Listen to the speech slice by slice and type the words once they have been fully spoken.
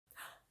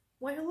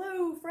Why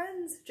hello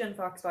friends, Jen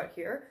Foxbot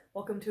here.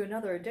 Welcome to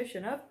another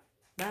edition of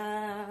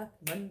Math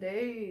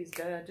Mondays.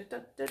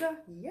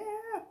 Yeah!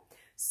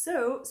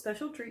 So,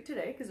 special treat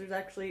today because there's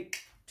actually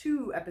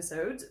two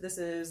episodes. This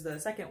is the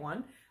second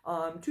one.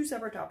 Two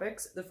separate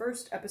topics. The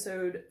first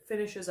episode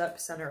finishes up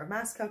center of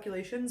mass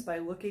calculations by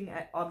looking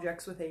at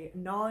objects with a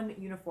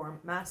non-uniform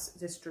mass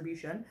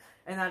distribution,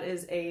 and that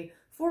is a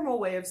formal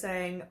way of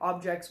saying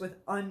objects with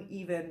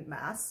uneven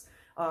mass,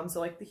 so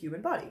like the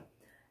human body.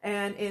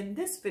 And in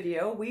this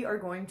video, we are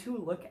going to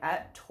look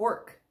at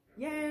torque.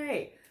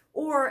 Yay!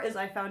 Or, as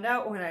I found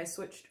out when I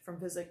switched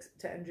from physics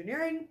to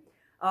engineering,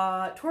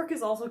 torque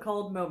is also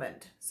called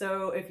moment.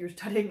 So if you're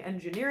studying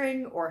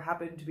engineering or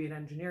happen to be an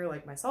engineer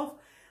like myself,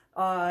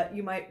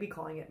 you might be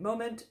calling it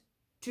moment.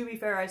 To be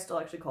fair, I still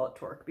actually call it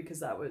torque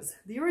because that was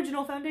the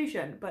original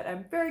foundation, but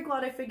I'm very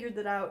glad I figured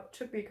that out. It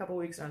took me a couple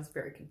weeks and I was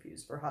very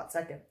confused for a hot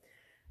second.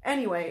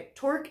 Anyway,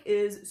 torque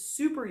is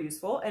super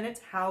useful and it's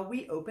how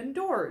we open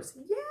doors.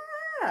 Yeah!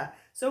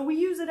 So we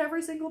use it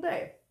every single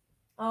day.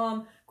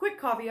 Quick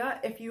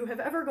caveat, if you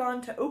have ever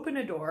gone to open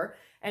a door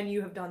and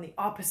you have done the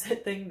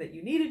opposite thing that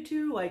you needed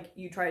to, like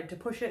you tried to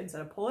push it instead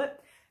of pull it,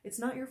 it's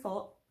not your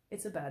fault,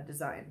 it's a bad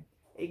design.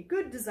 A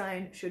good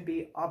design should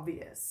be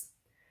obvious.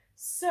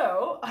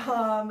 So,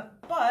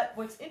 but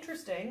what's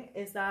interesting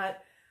is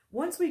that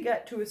once we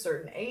get to a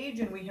certain age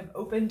and we have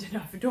opened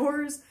enough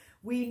doors,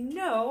 we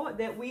know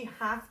that we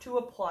have to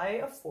apply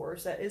a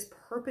force that is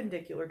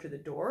perpendicular to the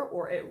door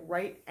or at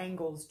right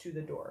angles to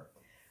the door.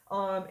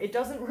 It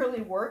doesn't really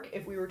work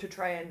if we were to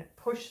try and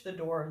push the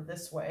door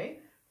this way.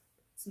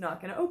 It's not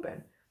going to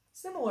open.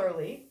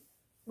 Similarly,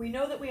 we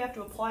know that we have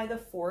to apply the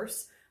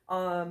force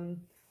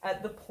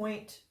at the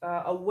point,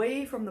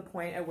 away from the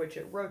point at which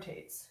it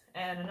rotates.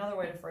 And another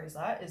way to phrase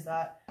that is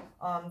that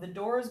the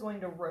door is going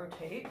to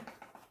rotate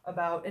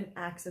about an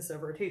axis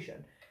of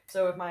rotation.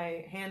 So if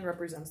my hand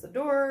represents the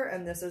door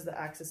and this is the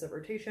axis of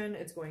rotation,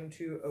 it's going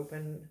to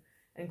open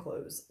and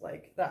close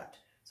like that.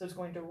 So it's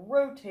going to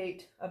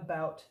rotate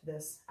about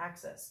this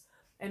axis.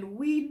 And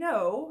we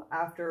know,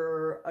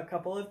 after a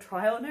couple of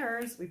trial and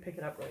errors, we pick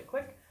it up really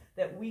quick,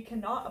 that we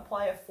cannot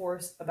apply a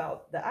force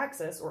about the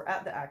axis or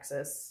at the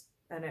axis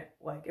and it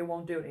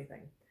won't do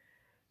anything.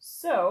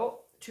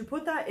 So to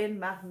put that in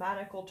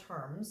mathematical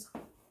terms,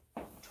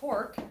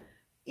 torque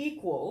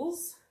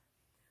equals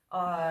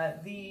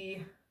the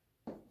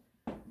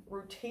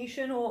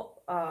rotational,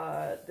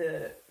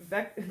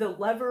 the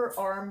lever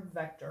arm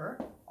vector,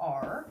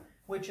 R,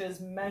 which is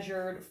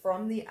measured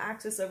from the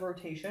axis of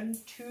rotation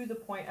to the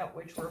point at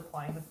which we're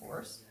applying the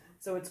force.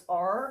 So it's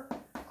R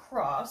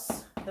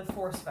cross the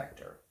force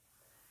vector.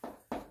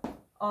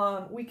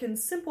 We can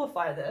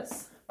simplify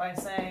this by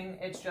saying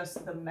it's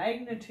just the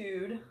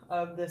magnitude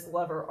of this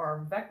lever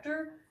arm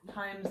vector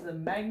times the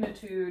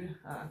magnitude,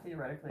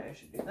 theoretically I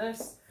should do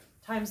this,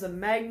 times the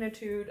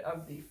magnitude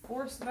of the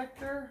force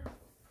vector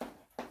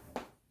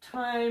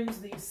times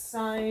the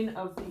sine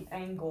of the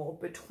angle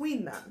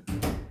between them.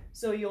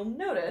 So you'll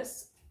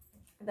notice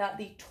that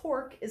the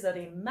torque is at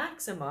a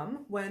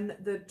maximum when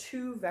the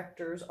two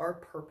vectors are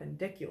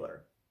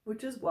perpendicular,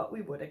 which is what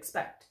we would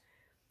expect.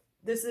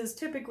 This is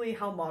typically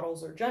how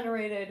models are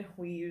generated.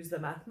 We use the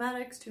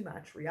mathematics to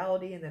match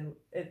reality, and then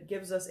it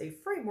gives us a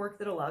framework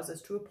that allows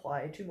us to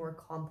apply to more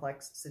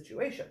complex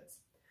situations.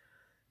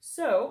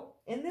 So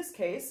in this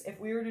case, if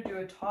we were to do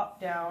a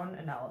top-down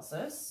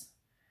analysis,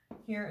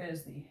 here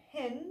is the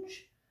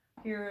hinge,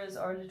 here is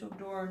our little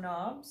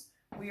doorknobs.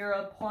 We are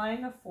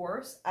applying a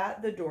force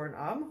at the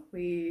doorknob.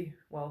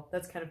 Well,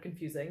 that's kind of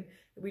confusing.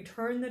 We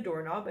turn the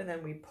doorknob and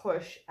then we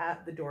push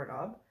at the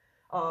doorknob.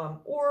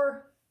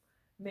 Or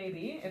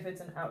maybe if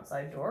it's an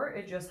outside door,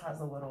 it just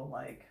has a little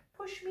like,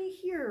 push me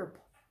here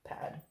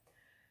pad.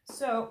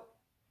 So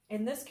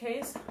in this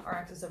case, our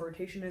axis of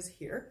rotation is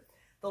here.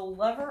 The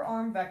lever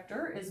arm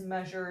vector is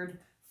measured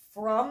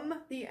from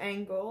the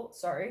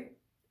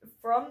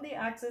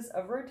axis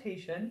of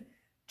rotation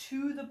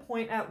to the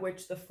point at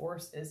which the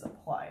force is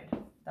applied.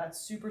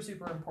 That's super,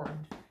 super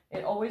important.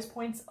 It always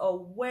points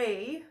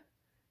away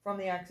from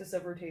the axis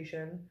of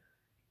rotation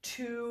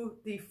to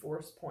the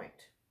force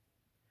point.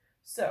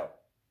 So,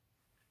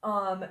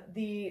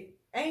 the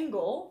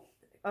angle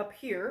up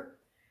here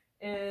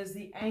is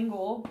the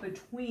angle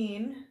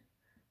between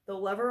the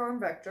lever arm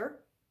vector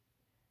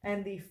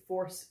and the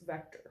force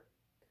vector.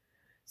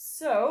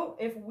 So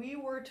if we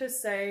were to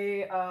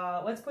say,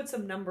 let's put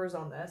some numbers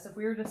on this. If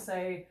we were to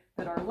say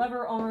that our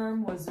lever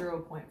arm was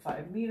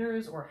 0.5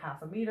 meters or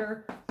half a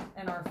meter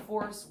and our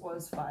force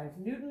was 5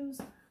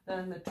 newtons,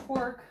 then the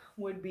torque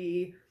would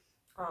be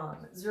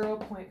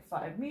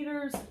 0.5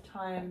 meters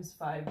times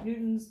 5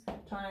 newtons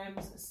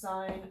times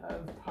sine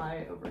of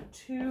pi over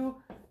 2.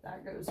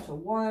 That goes to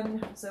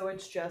 1. So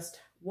it's just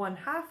 1/2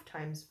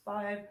 times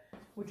 5,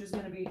 which is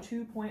going to be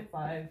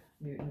 2.5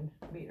 Newton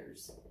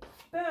meters.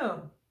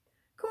 Boom!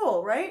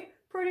 Cool, right?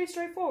 Pretty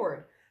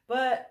straightforward.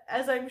 But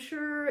as I'm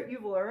sure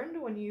you've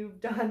learned when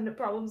you've done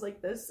problems like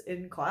this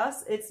in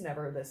class, it's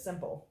never this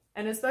simple.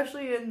 And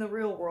especially in the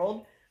real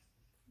world,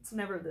 it's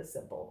never this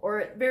simple. Or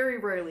it very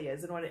rarely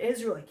is. And when it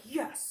is, you're like,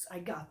 yes, I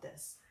got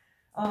this.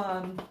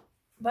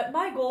 But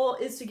my goal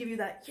is to give you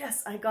that,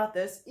 yes, I got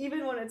this,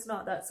 even when it's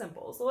not that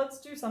simple. So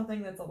let's do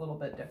something that's a little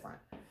bit different,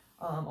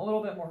 a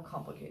little bit more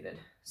complicated.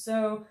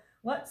 So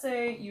let's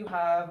say you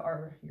have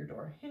your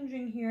door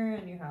hinging here,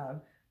 and you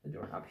have the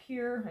doorknob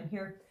here and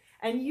here,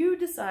 and you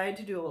decide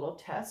to do a little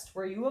test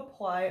where you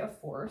apply a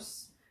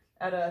force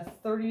at a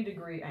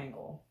 30-degree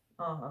angle.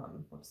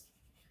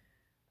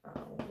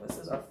 This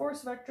is our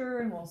force vector,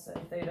 and we'll say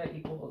theta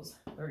equals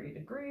 30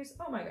 degrees.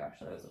 Oh my gosh,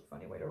 that was a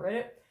funny way to write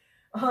it.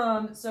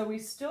 So we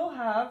still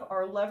have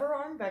our lever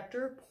arm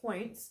vector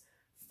points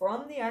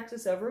from the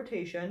axis of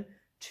rotation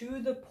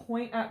to the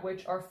point at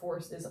which our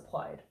force is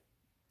applied.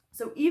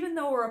 So even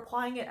though we're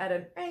applying it at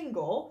an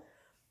angle,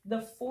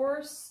 the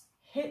force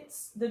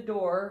hits the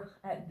door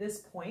at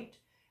this point,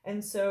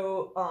 and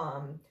so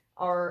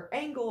our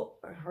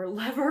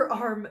lever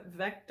arm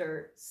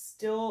vector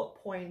still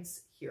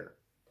points here.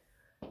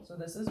 So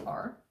this is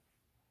R.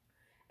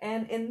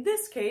 And in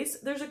this case,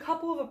 there's a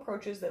couple of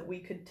approaches that we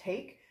could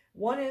take.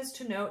 One is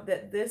to note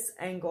that this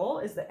angle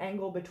is the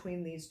angle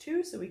between these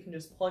two, so we can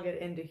just plug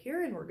it into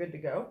here and we're good to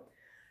go.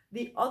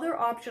 The other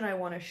option I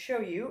want to show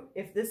you,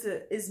 if this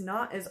is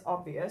not as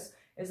obvious,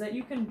 is that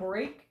you can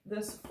break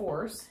this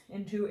force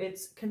into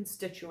its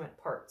constituent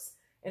parts.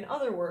 In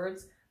other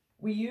words,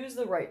 we use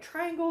the right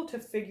triangle to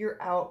figure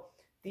out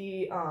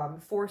the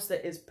force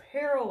that is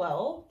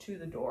parallel to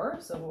the door,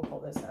 so we'll call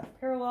this F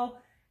parallel,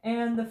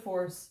 and the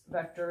force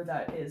vector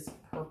that is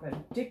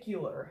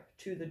perpendicular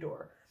to the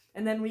door.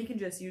 And then we can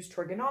just use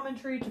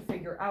trigonometry to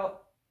figure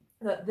out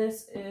that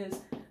this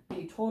is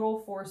the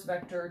total force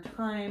vector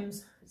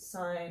times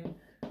sine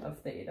of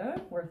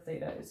theta, where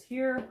theta is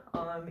here.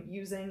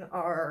 Using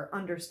our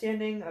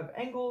understanding of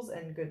angles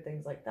and good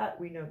things like that,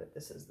 we know that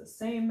this is the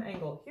same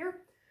angle here.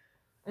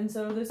 And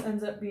so this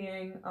ends up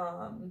being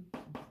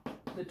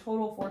the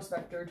total force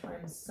vector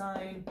times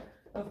sine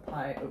of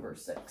pi over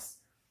 6.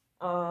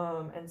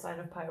 And sine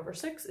of pi over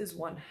 6 is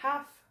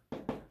 1/2.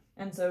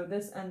 And so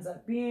this ends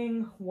up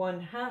being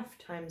 1/2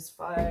 times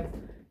 5,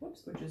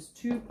 which is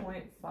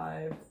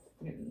 2.5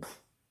 newtons.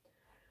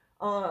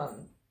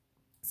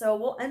 So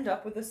we'll end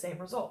up with the same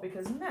result,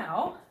 because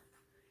now,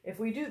 if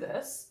we do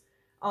this,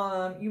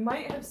 you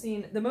might have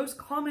seen the most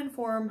common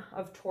form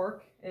of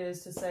torque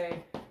is to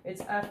say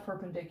it's F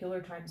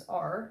perpendicular times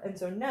R. And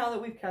so now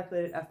that we've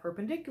calculated F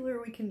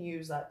perpendicular, we can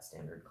use that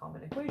standard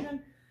common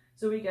equation.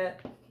 So we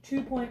get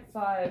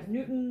 2.5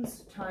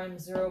 newtons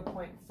times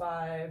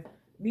 0.5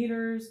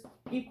 meters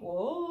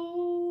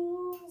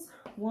equals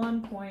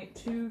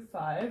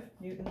 1.25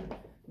 Newton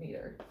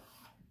meter.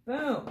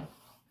 Boom.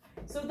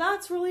 So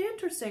that's really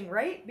interesting,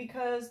 right?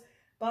 Because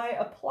by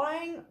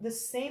applying the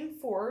same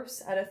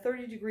force at a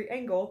 30-degree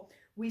angle,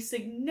 we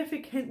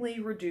significantly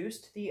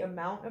reduced the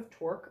amount of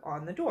torque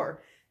on the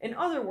door. In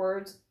other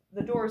words,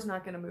 the door is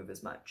not going to move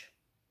as much.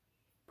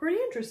 Pretty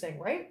interesting,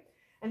 right?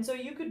 And so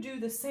you could do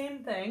the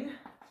same thing,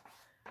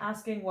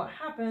 asking what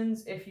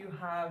happens if you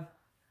have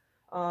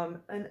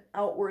an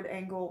outward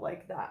angle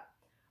like that.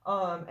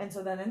 And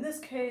so then in this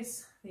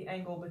case, the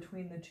angle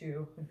between the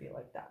two would be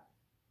like that.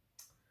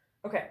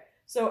 Okay,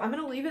 so I'm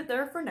going to leave it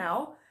there for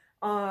now,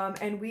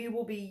 and we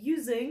will be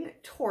using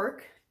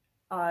torque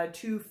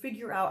to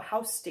figure out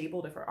how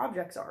stable different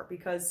objects are,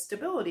 because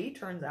stability,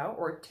 turns out,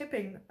 or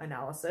tipping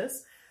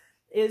analysis,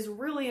 is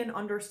really an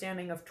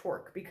understanding of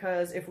torque,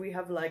 because if we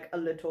have like a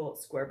little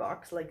square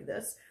box like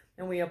this,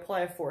 and we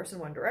apply a force in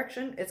one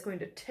direction, it's going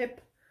to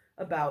tip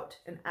about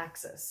an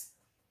axis.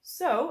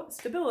 So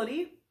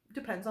stability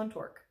depends on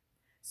torque.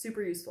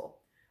 Super useful.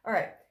 All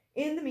right,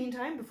 in the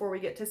meantime, before we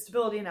get to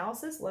stability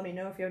analysis, let me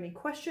know if you have any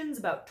questions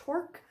about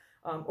torque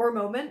or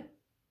moment,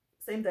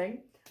 same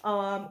thing,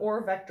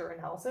 or vector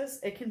analysis.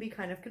 It can be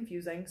kind of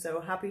confusing, so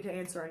happy to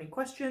answer any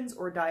questions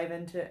or dive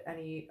into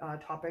any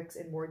topics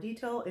in more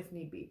detail if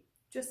need be.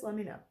 Just let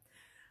me know.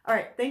 All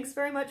right, thanks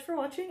very much for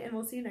watching, and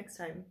we'll see you next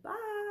time.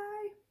 Bye!